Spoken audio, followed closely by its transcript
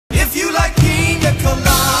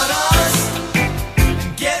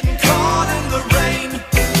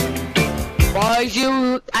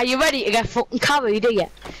Are you ready to get fucking carried, are you?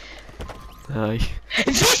 Aye. If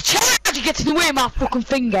this charger gets in the way of my fucking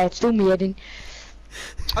finger, it's doing me head in.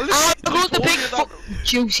 I'm going the big fucking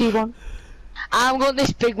juicy one. I'm going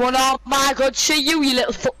this big one. Oh my god, see you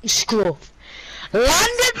little fucking scruff. Land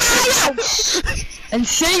at my house and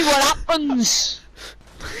see what happens.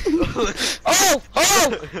 Oh,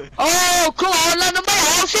 come on, land at my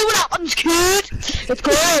house, see what happens, kid. Let's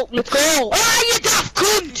go. Oh, you daft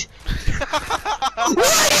cunt. What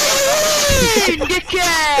are you doing,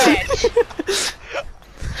 dickhead?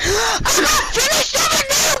 I'm not finished on a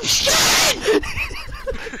noob skin!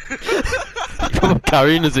 Come on,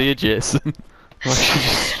 carrying us here, Jason.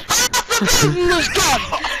 Half the building was gone!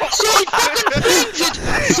 So he fucking painted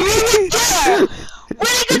through the door!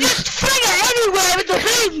 When he could just fling it anywhere in the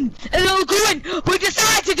building and it'll go in, we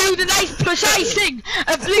decided to do the nice precise thing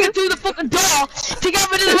and fling it through the fucking door to get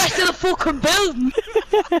rid of the rest of the fucking building!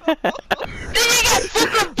 Then you get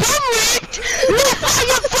fucking bomb raped! Look how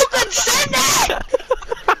you fucking send it!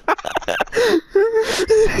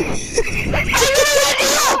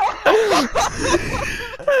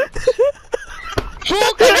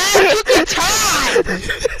 Fucking hell, took your time!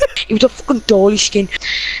 He was a fucking dolly skin.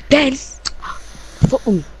 Then,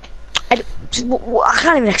 fucking, I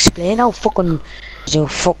can't even explain how fucking,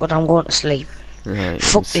 fuck it, I'm going to sleep. Right,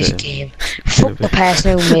 Fuck this game. Fuck the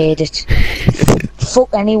person who made it.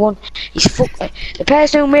 Fuck anyone. The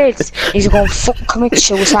person who made it, he's going to fucking commit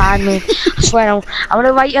suicide, man. I swear I'm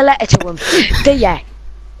gonna write a letter to him.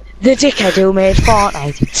 The dickhead who made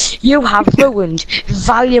Fortnite. You have ruined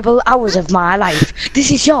valuable hours of my life.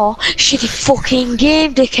 This is your shitty fucking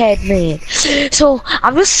game, dickhead, man. So,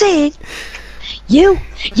 I'm just saying, you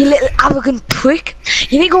little arrogant prick,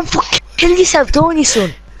 you need to go and fucking kill yourself, don't you,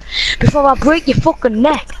 son? Before I break your fucking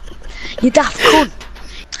neck, you daft cunt.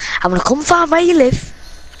 I'm gonna come find where you live,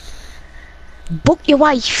 book your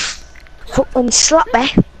wife, fucking slap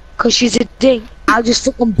her, cause she's a ding. I'll just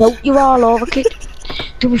fucking boat you all over, kid.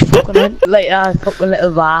 Do me fucking in. Like that fucking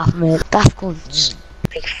little laugh, mate. Daft cunts.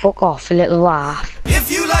 Like, fuck off, a little laugh.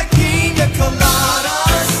 If you like pina colada.